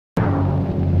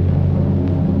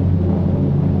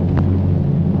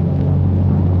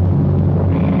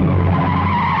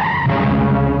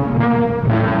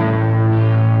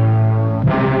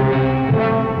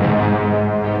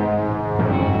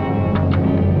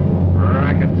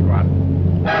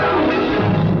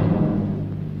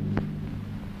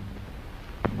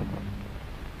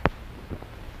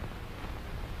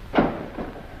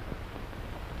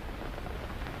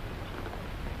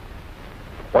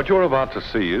What you're about to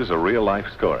see is a real-life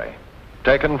story,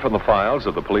 taken from the files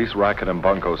of the police racket and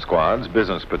bunco squads,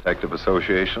 business protective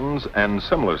associations, and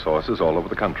similar sources all over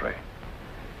the country.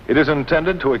 It is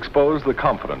intended to expose the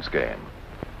confidence game,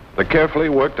 the carefully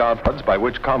worked out odds by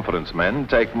which confidence men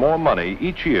take more money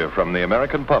each year from the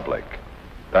American public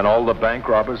than all the bank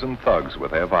robbers and thugs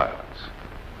with their violence.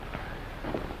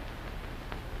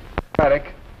 Braddock.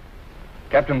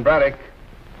 Captain Braddock.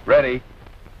 Ready.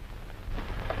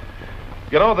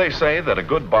 You know, they say that a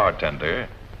good bartender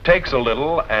takes a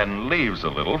little and leaves a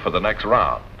little for the next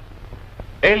round.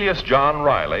 Alias John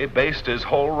Riley based his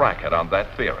whole racket on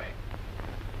that theory.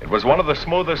 It was one of the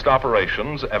smoothest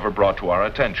operations ever brought to our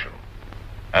attention,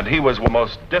 and he was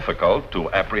most difficult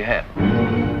to apprehend.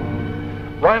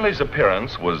 Riley's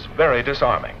appearance was very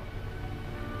disarming.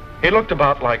 He looked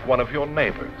about like one of your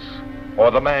neighbors,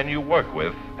 or the man you work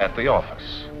with at the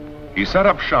office. He set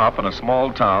up shop in a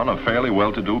small town of fairly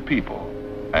well-to-do people,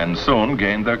 and soon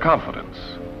gained their confidence.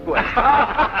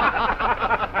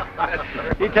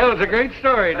 He tells a great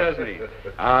story, doesn't he?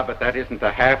 But that isn't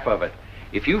the half of it.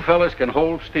 If you fellas can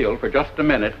hold still for just a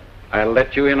minute, I'll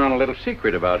let you in on a little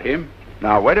secret about him.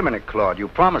 Now, wait a minute, Claude. You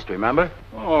promised, remember?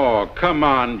 Oh, come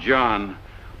on, John.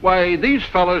 Why, these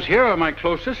fellas here are my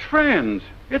closest friends.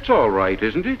 It's all right,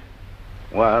 isn't it?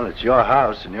 Well, it's your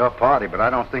house and your party, but I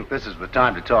don't think this is the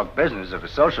time to talk business at a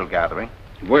social gathering.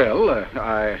 Well,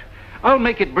 I'll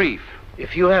make it brief.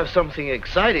 If you have something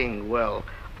exciting, well,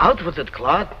 out with it,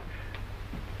 Claude.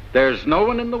 There's no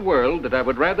one in the world that I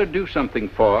would rather do something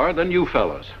for than you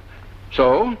fellas.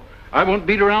 So, I won't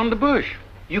beat around the bush.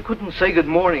 You couldn't say good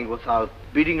morning without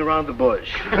beating around the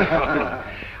bush.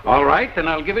 All right, then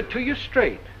I'll give it to you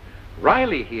straight.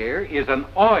 Riley here is an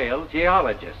oil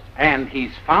geologist, and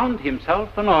he's found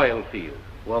himself an oil field.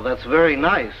 Well, that's very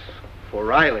nice for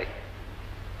Riley.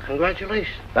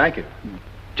 Congratulations. Thank you.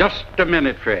 Just a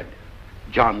minute, Fred.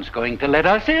 John's going to let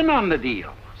us in on the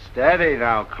deal. Steady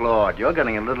now, Claude. You're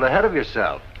getting a little ahead of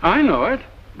yourself. I know it,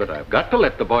 but I've got to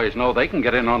let the boys know they can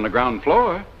get in on the ground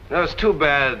floor. Now, it's too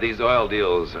bad these oil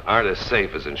deals aren't as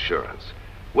safe as insurance.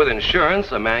 With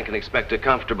insurance, a man can expect a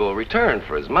comfortable return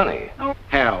for his money. Oh,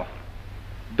 hell.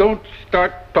 Don't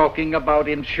start talking about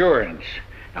insurance.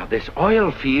 Now, this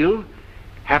oil field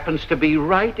happens to be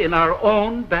right in our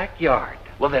own backyard.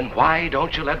 Well, then why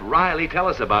don't you let Riley tell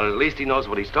us about it? At least he knows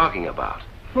what he's talking about.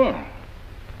 Well,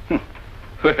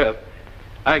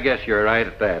 I guess you're right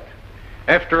at that.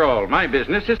 After all, my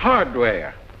business is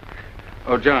hardware.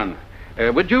 Oh, John,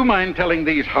 would you mind telling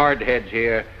these hardheads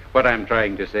here what I'm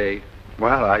trying to say?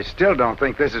 Well, I still don't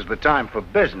think this is the time for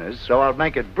business, so I'll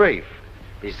make it brief.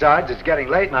 Besides, it's getting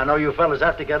late, and I know you fellas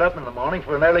have to get up in the morning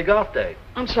for an early golf day.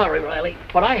 I'm sorry, Riley,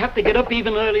 but I have to get up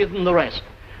even earlier than the rest.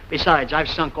 Besides, I've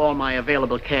sunk all my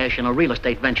available cash in a real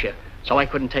estate venture, so I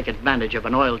couldn't take advantage of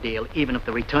an oil deal, even if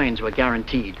the returns were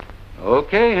guaranteed.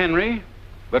 Okay, Henry.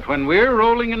 But when we're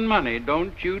rolling in money,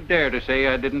 don't you dare to say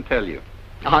I didn't tell you.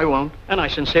 I won't, and I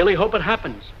sincerely hope it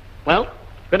happens. Well,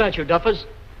 good night, you duffers.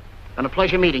 Been a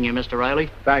pleasure meeting you, Mr. Riley.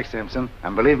 Thanks, Simpson.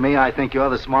 And believe me, I think you're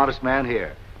the smartest man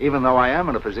here. Even though I am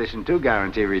in a position to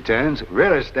guarantee returns,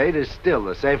 real estate is still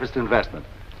the safest investment.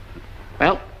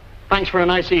 Well, thanks for a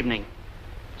nice evening.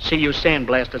 See you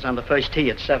sandblasters on the first tee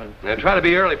at 7. Now, try to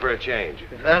be early for a change.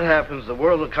 If that happens, the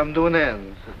world will come to an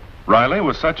end. Riley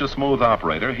was such a smooth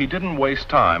operator, he didn't waste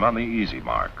time on the easy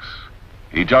marks.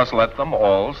 He just let them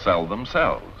all sell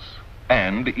themselves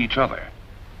and each other.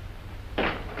 Good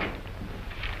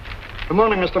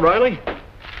morning, Mr. Riley.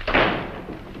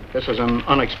 This is an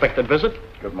unexpected visit.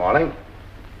 Good morning.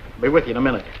 Be with you in a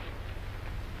minute.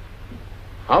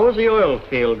 How is the oil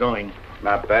field going?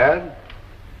 Not bad.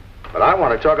 But I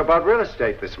want to talk about real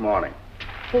estate this morning.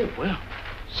 Oh, well,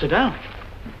 sit down.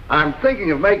 I'm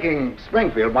thinking of making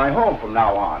Springfield my home from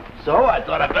now on. So I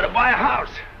thought I'd better buy a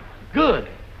house. Good.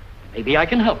 Maybe I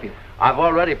can help you. I've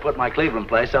already put my Cleveland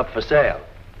place up for sale.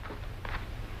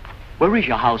 Where is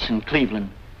your house in Cleveland?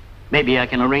 Maybe I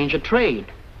can arrange a trade.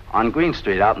 On Green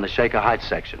Street, out in the Shaker Heights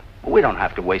section. We don't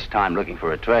have to waste time looking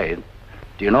for a trade.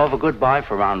 Do you know of a good buy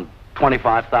for around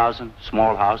 $25,000?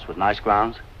 Small house with nice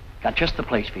grounds? Got just the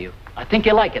place for you. I think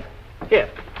you'll like it. Here.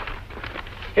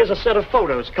 Here's a set of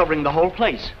photos covering the whole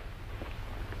place.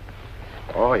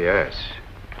 Oh, yes.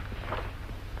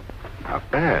 Not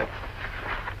bad.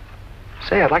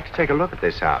 Say, I'd like to take a look at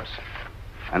this house.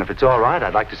 And if it's all right,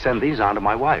 I'd like to send these on to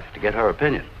my wife to get her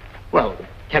opinion. Well,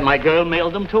 can my girl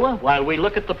mail them to her while we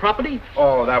look at the property?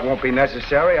 Oh, that won't be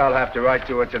necessary. I'll have to write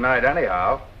to her tonight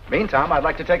anyhow. Meantime, I'd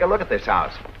like to take a look at this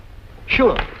house.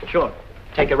 Sure.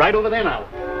 Take it right over there now.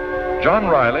 John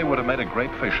Riley would have made a great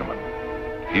fisherman.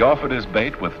 He offered his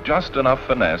bait with just enough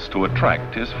finesse to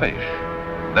attract his fish.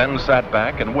 then sat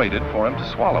back and waited for him to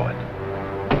swallow it.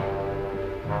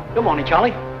 Good morning,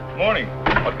 Charlie. Morning.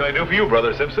 What can I do for you,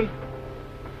 Brother Simpson?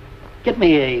 Get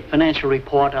me a financial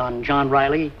report on John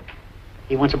Riley.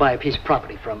 He wants to buy a piece of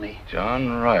property from me.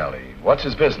 John Riley. What's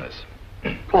his business?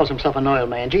 Calls himself an oil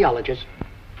man, geologist.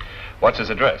 What's his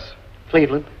address?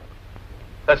 Cleveland.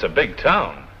 That's a big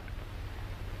town.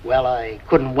 Well, I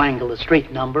couldn't wangle the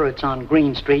street number. It's on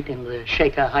Green Street in the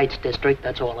Shaker Heights district.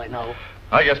 That's all I know.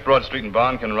 I guess Broad Street and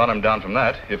Bond can run him down from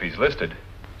that, if he's listed.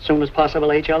 Soon as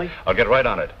possible, eh, Charlie? I'll get right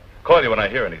on it. Call you when I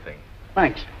hear anything.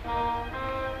 Thanks.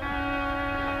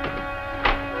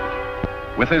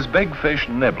 With his big fish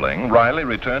nibbling, Riley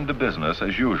returned to business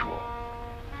as usual.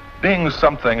 Being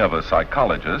something of a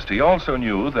psychologist, he also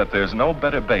knew that there's no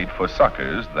better bait for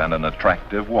suckers than an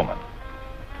attractive woman.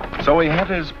 So he had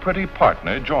his pretty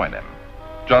partner join him,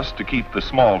 just to keep the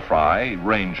small fry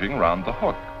ranging round the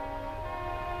hook.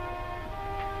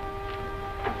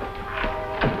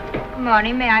 Good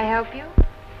morning. May I help you?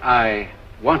 I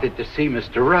wanted to see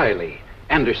Mr. Riley.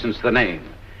 Anderson's the name.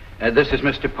 This is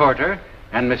Mr. Porter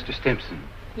and Mr. Stimson.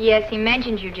 Yes, he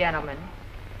mentioned you gentlemen.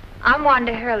 I'm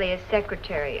Wanda Hurley, his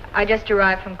secretary. I just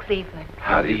arrived from Cleveland.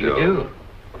 How do you do?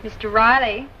 Mr.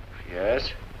 Riley,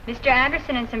 Yes? Mr.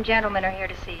 Anderson and some gentlemen are here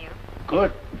to see you.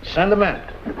 Good. Send them in.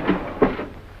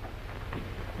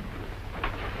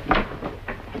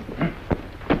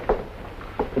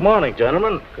 Good morning,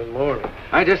 gentlemen. Good morning.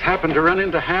 I just happened to run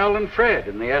into Hal and Fred,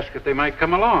 and they asked if they might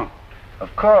come along.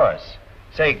 Of course.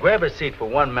 Say, grab a seat for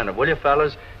 1 minute, will you,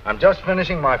 fellas? I'm just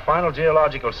finishing my final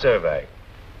geological survey.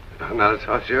 Not at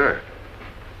all sure.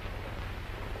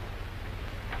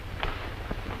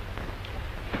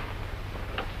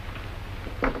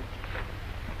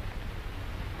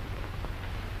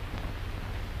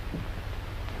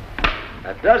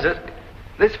 That does it.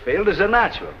 This field is a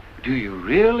natural. Do you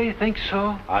really think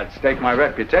so? I'd stake my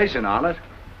reputation on it.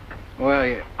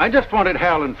 Well, I just wanted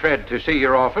Hal and Fred to see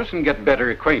your office and get better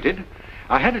acquainted.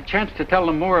 I had a chance to tell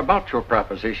them more about your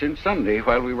proposition Sunday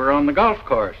while we were on the golf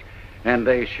course, and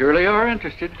they surely are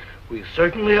interested. We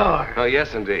certainly are. Oh,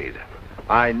 yes, indeed.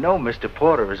 I know Mr.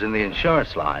 Porter is in the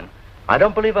insurance line. I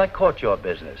don't believe I caught your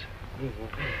business.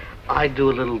 I do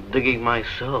a little digging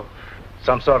myself.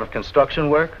 Some sort of construction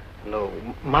work? No,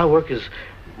 my work is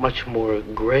much more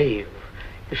grave.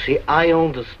 You see, I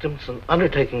own the Stimson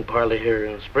undertaking parlor here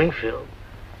in Springfield.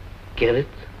 Get it?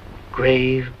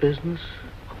 Grave business?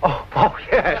 Oh,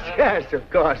 yes, of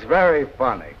course. Very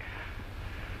funny.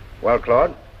 Well,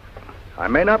 Claude, I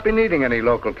may not be needing any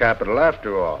local capital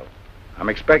after all. I'm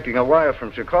expecting a wire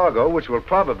from Chicago, which will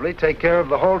probably take care of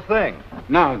the whole thing.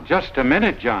 Now, just a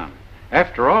minute, John.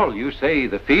 After all, you say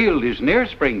the field is near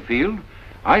Springfield.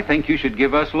 I think you should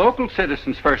give us local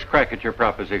citizens first crack at your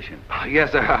proposition.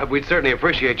 Yes, we'd certainly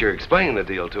appreciate your explaining the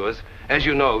deal to us. As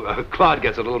you know, Claude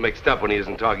gets a little mixed up when he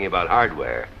isn't talking about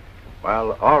hardware.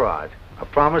 Well, all right. A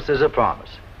promise is a promise.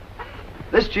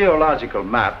 This geological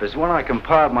map is one I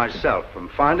compiled myself from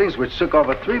findings which took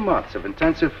over 3 months of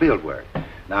intensive field work.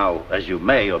 Now, as you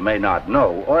may or may not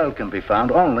know, oil can be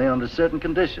found only under certain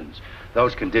conditions.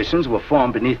 Those conditions were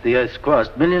formed beneath the Earth's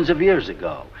crust millions of years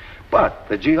ago. But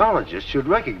the geologist should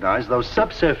recognize those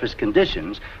subsurface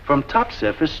conditions from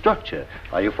topsurface structure.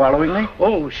 Are you following me?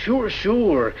 Oh,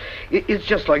 sure. It's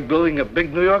just like building a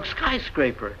big New York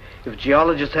skyscraper. If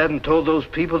geologists hadn't told those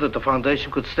people that the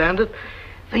foundation could stand it,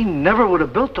 they never would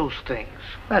have built those things.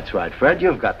 That's right, Fred.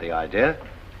 You've got the idea.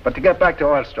 But to get back to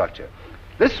oil structure,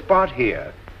 this spot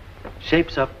here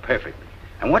shapes up perfectly.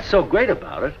 And what's so great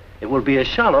about it, it will be a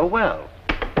shallow well.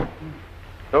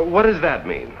 What does that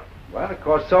mean? Well, it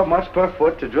costs so much per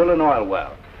foot to drill an oil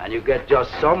well. And you get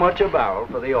just so much a barrel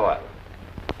for the oil.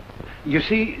 You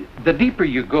see, the deeper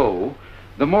you go,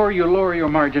 the more you lower your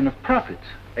margin of profits.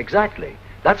 Exactly.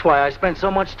 That's why I spent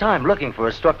so much time looking for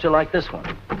a structure like this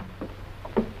one.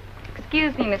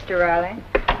 Excuse me, Mr. Riley.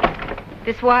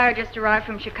 This wire just arrived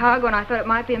from Chicago, and I thought it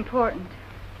might be important.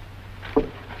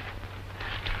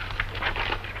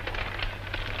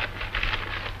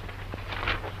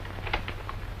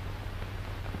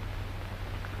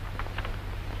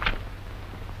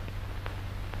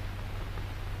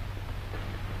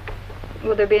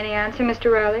 Will there be any answer,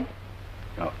 Mr. Riley?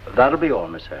 No, that'll be all,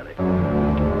 Miss Hurley.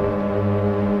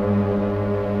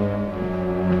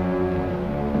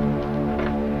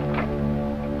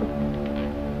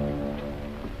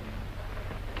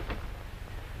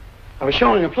 I was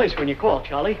showing a place when you called,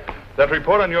 Charlie. That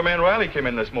report on your man Riley came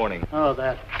in this morning. Oh,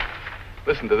 that.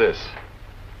 Listen to this.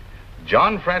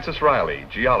 John Francis Riley,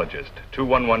 geologist,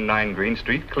 2119 Green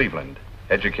Street, Cleveland.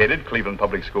 Educated, Cleveland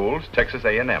Public Schools, Texas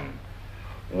A&M.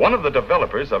 one of the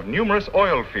developers of numerous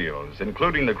oil fields,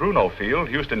 including the Gruno Field,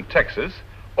 Houston, Texas,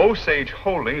 Osage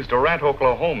Holdings, Durant,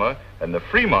 Oklahoma, and the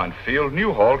Fremont Field,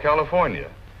 Newhall, California.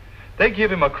 They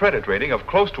give him a credit rating of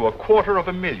close to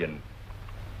 $250,000.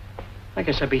 I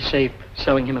guess I'd be safe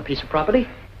selling him a piece of property.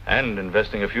 And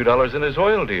investing a few dollars in his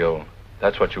oil deal.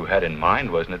 That's what you had in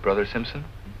mind, wasn't it, Brother Simpson?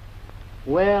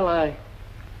 Well,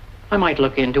 I might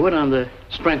look into it on the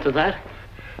strength of that.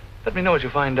 Let me know what you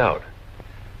find out.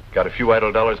 Got a few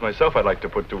idle dollars myself I'd like to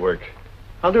put to work.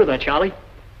 I'll do that, Charlie.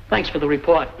 Thanks for the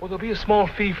report. Well, there'll be a small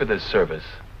fee for this service.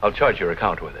 I'll charge your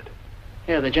account with it.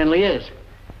 Yeah, there generally is.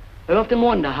 I often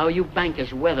wonder how you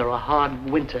bankers weather a hard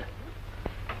winter.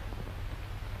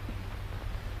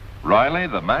 Riley,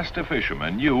 the master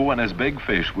fisherman, knew when his big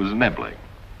fish was nibbling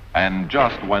and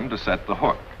just when to set the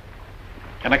hook.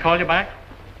 Can I call you back?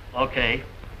 Okay,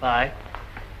 bye.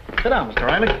 Sit down, Mr.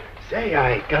 Riley. Say,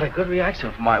 I got a good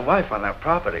reaction from my wife on that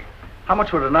property. How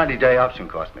much would a 90-day option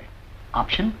cost me?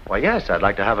 Option? Why, yes, I'd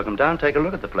like to have her come down and take a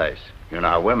look at the place. You know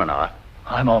how women are.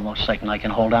 I'm almost certain I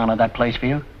can hold on to that place for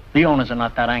you. The owners are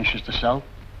not that anxious to sell.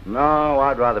 No,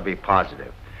 I'd rather be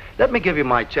positive. Let me give you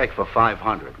my check for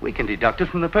 $500. We can deduct it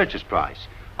from the purchase price.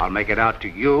 I'll make it out to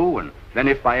you, and then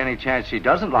if by any chance she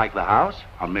doesn't like the house,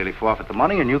 I'll merely forfeit the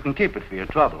money and you can keep it for your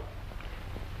trouble.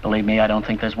 Believe me, I don't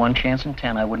think there's 1 chance in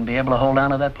 10 I wouldn't be able to hold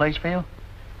on to that place for you.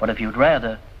 But if you'd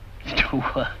rather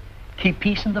to keep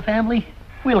peace in the family,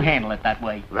 we'll handle it that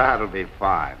way. That'll be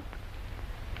fine.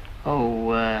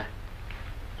 Oh,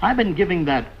 I've been giving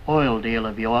that oil deal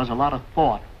of yours a lot of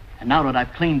thought. And now that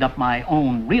I've cleaned up my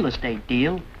own real estate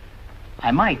deal,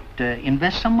 I might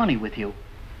invest some money with you.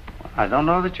 I don't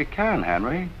know that you can,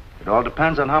 Henry. It all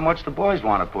depends on how much the boys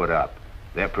want to put up.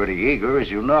 They're pretty eager, as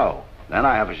you know. Then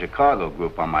I have a Chicago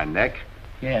group on my neck.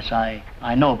 Yes, I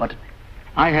know, but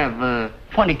I have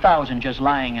 20,000 just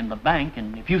lying in the bank,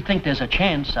 and if you think there's a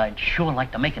chance, I'd sure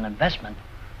like to make an investment.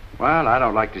 Well, I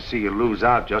don't like to see you lose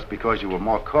out just because you were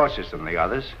more cautious than the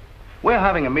others. We're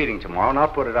having a meeting tomorrow, and I'll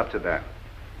put it up to them.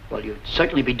 Well, you'd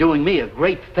certainly be doing me a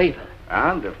great favor.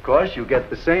 And, of course, you get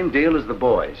the same deal as the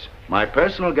boys. My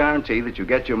personal guarantee that you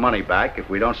get your money back if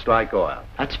we don't strike oil.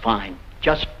 That's fine.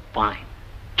 Just fine.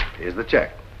 Here's the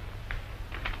check.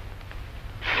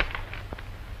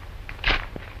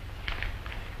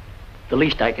 The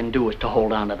least I can do is to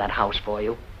hold on to that house for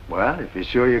you. Well, if you're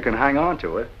sure you can hang on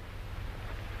to it.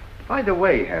 By the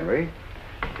way, Henry,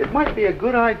 it might be a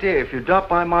good idea if you drop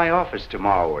by my office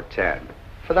tomorrow at 10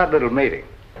 for that little meeting.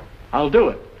 I'll do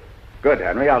it. Good,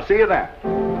 Henry. I'll see you then.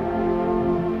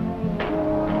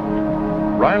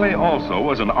 Riley also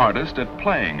was an artist at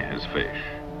playing his fish.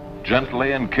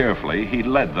 Gently and carefully, he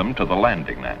led them to the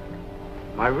landing net.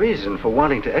 My reason for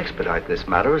wanting to expedite this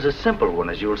matter is a simple one,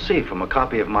 as you'll see from a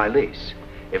copy of my lease.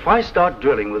 If I start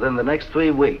drilling within the next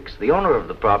 3 weeks, the owner of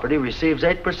the property receives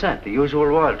 8%, the usual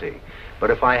royalty.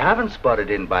 But if I haven't spotted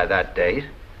in by that date,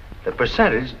 the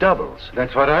percentage doubles.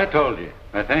 That's what I told you,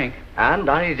 I think. And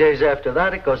 90 days after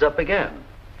that, it goes up again.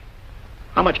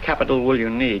 How much capital will you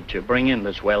need to bring in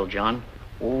this well, John?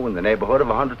 Oh, in the neighborhood of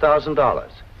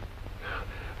 $100,000.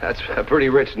 That's a pretty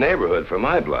rich neighborhood for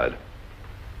my blood.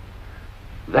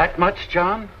 That much,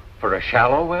 John? For a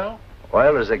shallow well?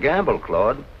 Oil is a gamble,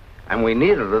 Claude, and we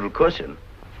need a little cushion.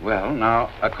 Well, now,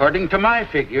 according to my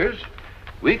figures,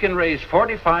 we can raise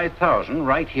 $45,000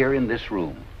 right here in this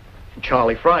room.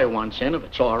 Charlie Fry wants in, if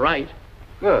it's all right.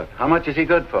 Good. How much is he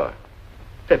good for?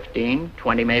 15,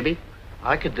 20 maybe.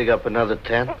 I could dig up another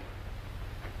 10.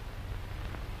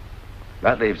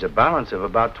 That leaves a balance of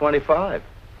about 25.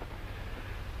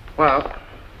 Well,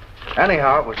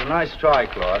 anyhow, it was a nice try,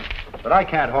 Claude, but I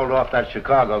can't hold off that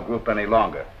Chicago group any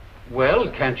longer. Well,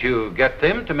 can't you get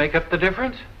them to make up the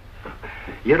difference?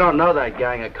 You don't know that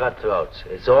gang of cutthroats.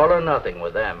 It's all or nothing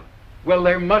with them. Well,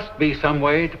 there must be some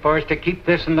way for us to keep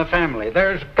this in the family.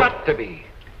 There's got to be.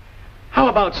 How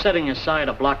about setting aside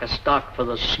a block of stock for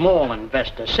the small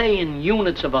investor, say in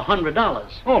units of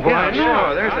 $100? Oh, Yeah,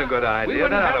 sure, there's a good idea. We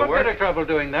wouldn't That ought have to a bit work. of trouble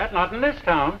doing that, not in this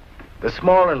town. The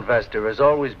small investor has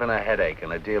always been a headache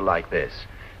in a deal like this.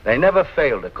 They never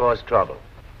fail to cause trouble.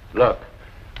 Look,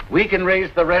 we can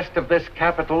raise the rest of this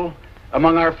capital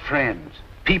among our friends,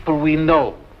 people we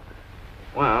know.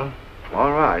 Well,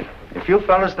 all right. If you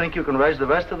fellas think you can raise the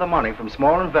rest of the money from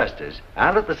small investors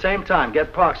and at the same time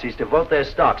get proxies to vote their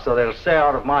stock so they'll stay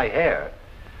out of my hair,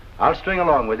 I'll string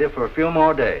along with you for a few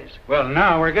more days. Well,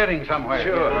 now we're getting somewhere.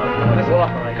 Sure.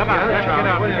 Come on, let's get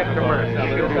out and get to work.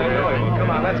 Come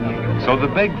on, let's keep. So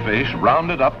the big fish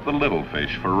rounded up the little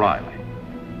fish for Riley.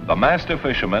 The master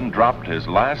fisherman dropped his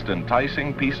last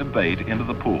enticing piece of bait into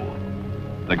the pool.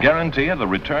 The guarantee of the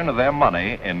return of their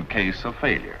money in case of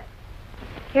failure.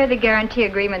 Here are the guarantee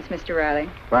agreements, Mr. Riley.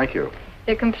 Thank you.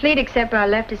 They're complete except I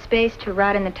left a space to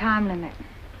write in the time limit.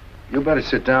 You better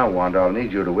sit down, Wanda. I'll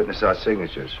need you to witness our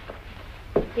signatures.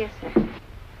 Yes, sir.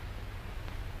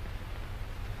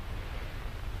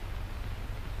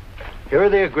 Here are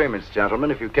the agreements,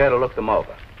 gentlemen, if you care to look them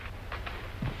over.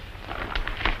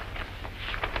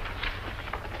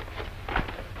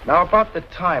 Now, about the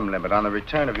time limit on the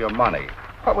return of your money,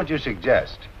 what would you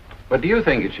suggest? What do you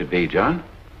think it should be, John?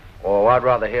 Oh, I'd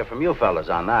rather hear from you fellas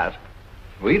on that.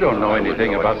 We don't know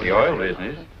anything about the oil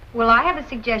business. Well, I have a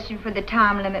suggestion for the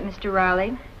time limit, Mr.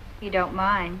 Riley. If you don't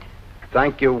mind.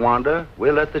 Thank you, Wanda.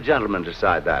 We'll let the gentlemen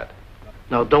decide that.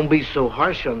 Now, don't be so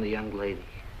harsh on the young lady.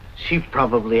 She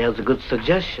probably has a good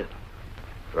suggestion.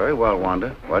 Very well,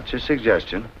 Wanda. What's your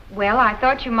suggestion? Well, I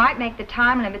thought you might make the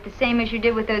time limit the same as you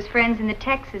did with those friends in the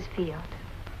Texas field.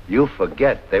 You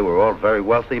forget they were all very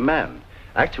wealthy men.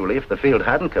 Actually, if the field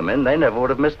hadn't come in, they never would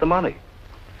have missed the money.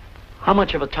 How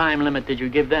much of a time limit did you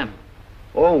give them?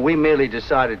 Oh, we merely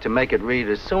decided to make it read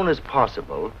as soon as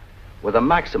possible, with a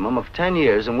maximum of 10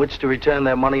 years in which to return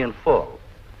their money in full.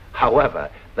 However,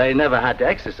 they never had to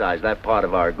exercise that part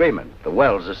of our agreement. The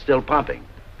wells are still pumping.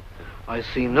 I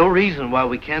see no reason why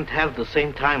we can't have the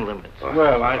same time limits.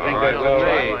 Well, I think that's all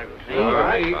right. All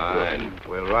right. Fine.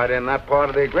 We'll write in that part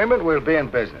of the agreement. We'll be in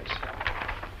business.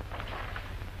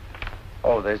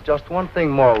 Oh, there's just one thing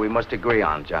more we must agree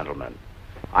on, gentlemen.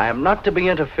 I am not to be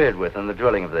interfered with in the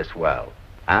drilling of this well.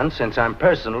 And since I'm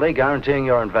personally guaranteeing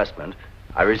your investment,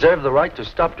 I reserve the right to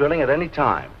stop drilling at any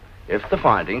time if the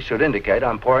findings should indicate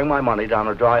I'm pouring my money down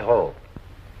a dry hole.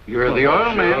 You're the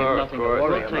oil man. Sure, of Nothing to course.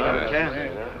 worry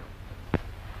about.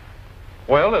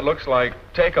 Well, it looks like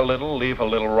take a little, leave a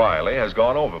little Riley has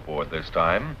gone overboard this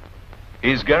time.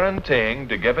 He's guaranteeing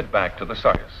to give it back to the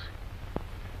suckers.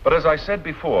 But as I said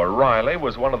before, Riley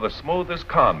was one of the smoothest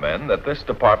con men that this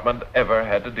department ever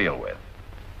had to deal with.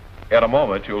 In a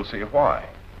moment, you'll see why.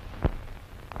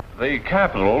 The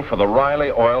capital for the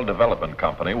Riley Oil Development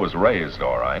Company was raised,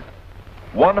 all right.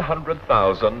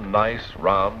 100,000 nice,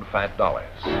 round, fat dollars.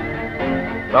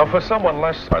 Now, for someone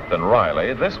less smart than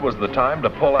Riley, this was the time to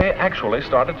pull out. They actually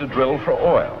started to drill for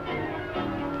oil.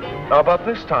 Now, about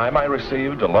this time, I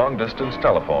received a long-distance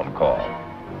telephone call.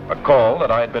 A call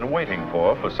that I had been waiting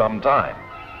for some time.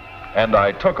 And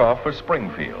I took off for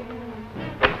Springfield.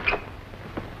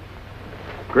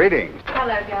 Greetings.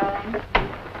 Hello, darling.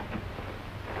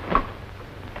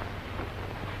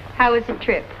 How was the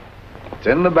trip? It's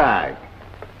in the bag.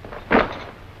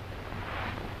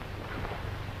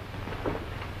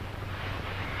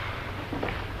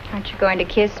 Aren't you going to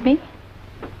kiss me?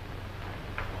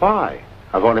 Why?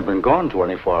 I've only been gone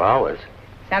 24 hours.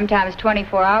 Sometimes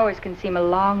 24 hours can seem a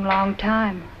long, long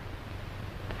time.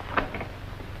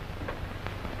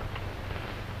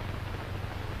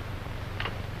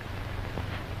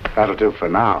 That'll do for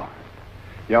now.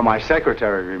 You're my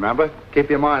secretary, remember? Keep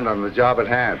your mind on the job at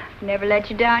hand. Never let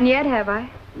you down yet, have I?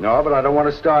 No, but I don't want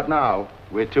to start now.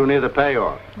 We're too near the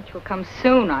payoff. Which will come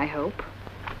soon, I hope.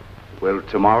 Will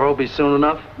tomorrow be soon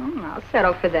enough? I'll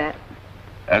settle for that.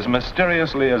 As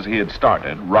mysteriously as he had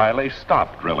started, Riley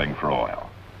stopped drilling for oil.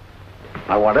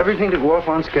 I want everything to go off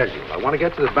on schedule. I want to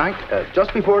get to the bank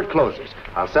just before it closes.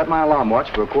 I'll set my alarm watch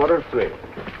for 2:45.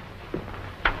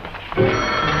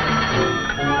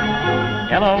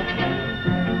 Hello?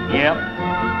 Yep.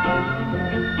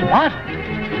 What?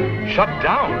 Shut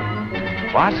down.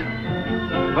 What?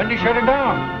 When did you shut it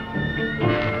down?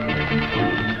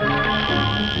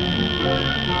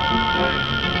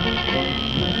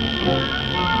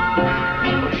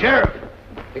 Sheriff,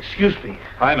 excuse me.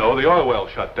 I know, the oil well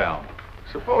shut down.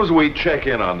 Suppose we check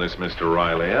in on this, Mr.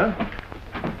 Riley, huh?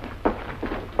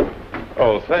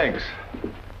 Oh, thanks.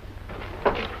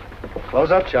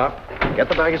 Close up, Chop. Get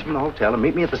the baggage from the hotel and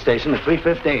meet me at the station at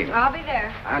 3:15. I'll be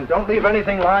there. And don't leave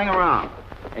anything lying around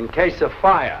in case of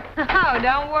fire. Oh,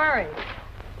 don't worry.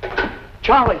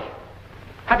 Charlie,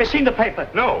 have you seen the paper?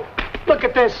 No. Look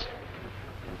at this.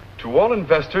 To all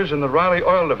investors in the Riley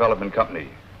Oil Development Company,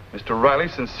 Mr. Riley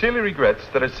sincerely regrets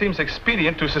that it seems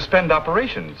expedient to suspend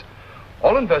operations.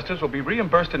 All investors will be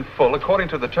reimbursed in full according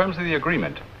to the terms of the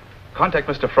agreement. Contact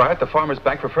Mr. Fry at the Farmers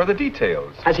Bank for further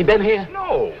details. Has he been here?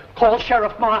 No. Call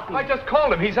Sheriff Martin. I just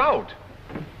called him. He's out.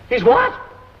 He's what?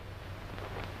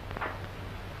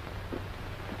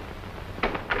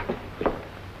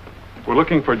 We're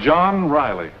looking for John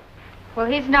Riley. Well,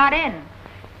 he's not in.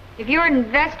 If you're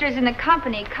investors in the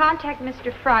company, contact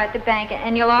Mr. Fry at the bank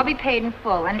and you'll all be paid in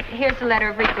full. And here's a letter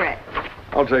of regret.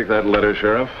 I'll take that letter,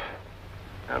 Sheriff.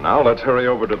 And now let's hurry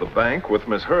over to the bank with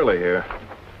Miss Hurley here.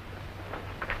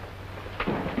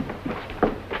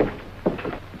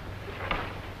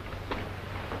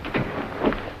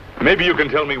 Maybe you can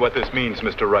tell me what this means,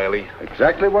 Mr. Riley.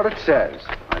 Exactly what it says.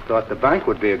 I thought the bank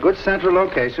would be a good central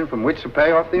location from which to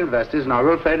pay off the investors in our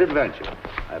ill-fated venture.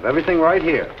 I have everything right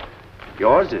here.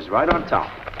 Yours is right on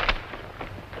top.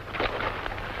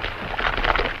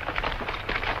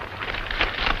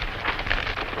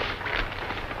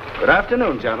 Good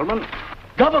afternoon, gentlemen.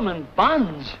 Government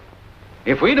bonds?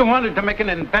 If we'd have wanted to make an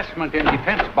investment in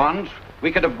defense bonds,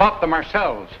 we could have bought them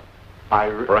ourselves.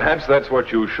 Perhaps that's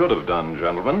what you should have done,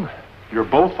 gentlemen. You're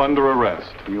both under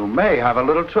arrest. You may have a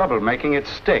little trouble making it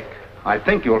stick. I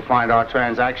think you'll find our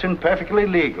transaction perfectly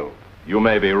legal. You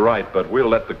may be right, but we'll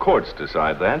let the courts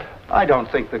decide that. I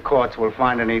don't think the courts will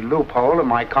find any loophole in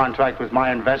my contract with my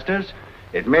investors.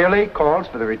 It merely calls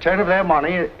for the return of their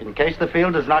money in case the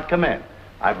field does not come in.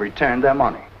 I've returned their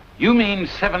money. You mean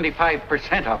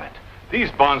 75% of it?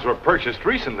 These bonds were purchased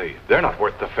recently. They're not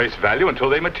worth the face value until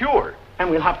they mature. And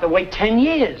we'll have to wait 10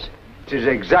 years. It is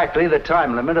exactly the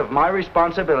time limit of my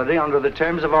responsibility under the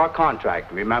terms of our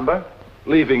contract, remember?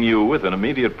 Leaving you with an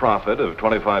immediate profit of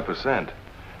 25%,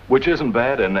 which isn't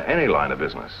bad in any line of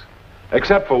business.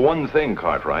 Except for one thing,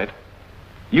 Cartwright.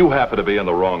 You happen to be in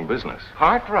the wrong business.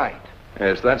 Cartwright?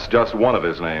 Yes, that's just one of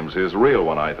his names, his real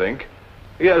one, I think.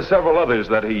 He has several others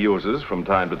that he uses from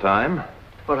time to time.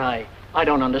 But I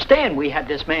don't understand. We had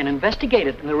this man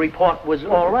investigated, and the report was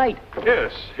all right.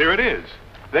 Yes, here it is.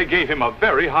 They gave him a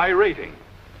very high rating.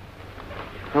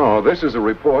 Oh, this is a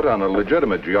report on a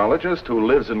legitimate geologist who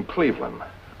lives in Cleveland.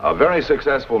 A very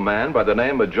successful man by the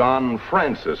name of John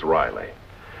Francis Riley.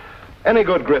 Any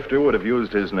good grifter would have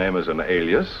used his name as an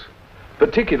alias,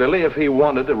 particularly if he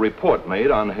wanted a report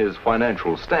made on his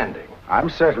financial standing. I'm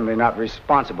certainly not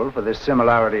responsible for this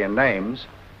similarity in names,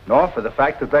 nor for the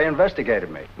fact that they investigated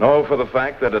me. No, for the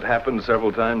fact that it happened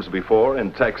several times before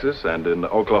in Texas and in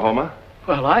Oklahoma.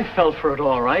 Well, I fell for it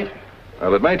all right.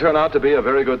 Well, it may turn out to be a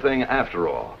very good thing after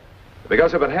all.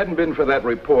 Because if it hadn't been for that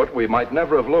report, we might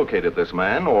never have located this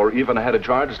man or even had a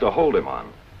charge to hold him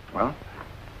on. Well,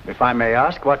 if I may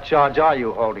ask, what charge are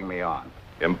you holding me on?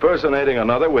 Impersonating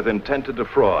another with intent to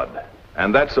defraud.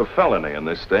 And that's a felony in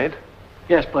this state.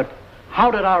 Yes, but how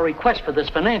did our request for this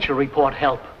financial report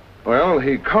help? Well,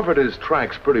 he covered his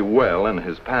tracks pretty well in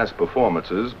his past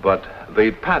performances, but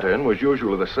the pattern was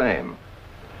usually the same.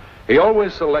 He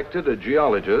always selected a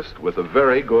geologist with a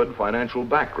very good financial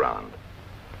background.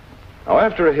 Now,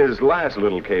 after his last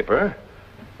little caper,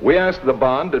 we asked the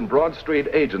Bond and Broad Street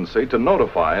Agency to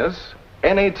notify us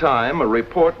any time a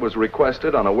report was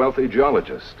requested on a wealthy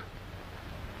geologist.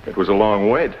 It was a long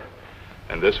wait.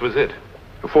 And this was it.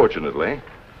 Fortunately.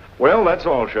 Well, that's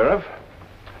all, Sheriff.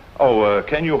 Oh,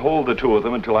 can you hold the two of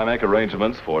them until I make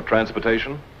arrangements for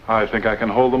transportation? I think I can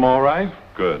hold them all right.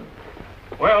 Good.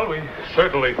 Well, we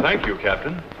certainly thank you,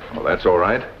 Captain. Well, that's all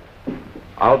right.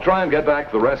 I'll try and get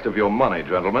back the rest of your money,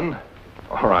 gentlemen.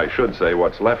 Or I should say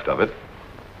what's left of it.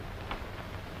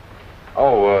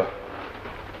 Oh,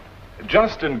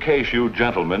 just in case you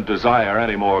gentlemen desire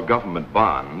any more government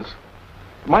bonds,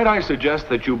 might I suggest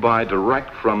that you buy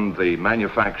direct from the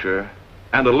manufacturer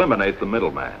and eliminate the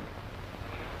middleman?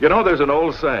 You know, there's an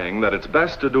old saying that it's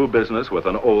best to do business with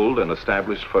an old and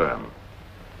established firm.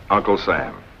 Uncle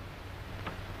Sam.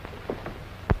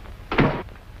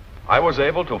 I was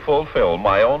able to fulfill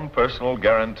my own personal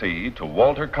guarantee to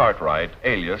Walter Cartwright,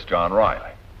 alias John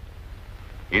Riley.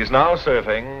 He's now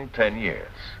serving 10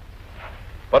 years.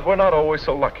 But we're not always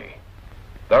so lucky.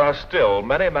 There are still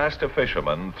many master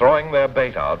fishermen throwing their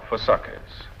bait out for suckers.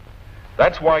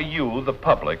 That's why you, the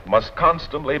public, must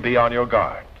constantly be on your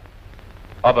guard.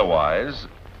 Otherwise,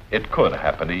 it could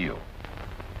happen to you.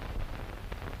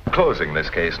 Closing this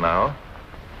case now,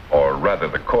 or rather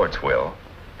the courts will,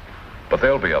 but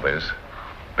there'll be others,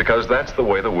 because that's the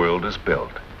way the world is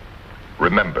built.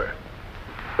 Remember,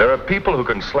 there are people who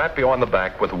can slap you on the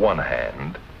back with one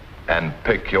hand and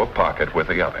pick your pocket with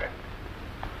the other.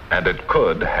 And it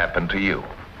could happen to you.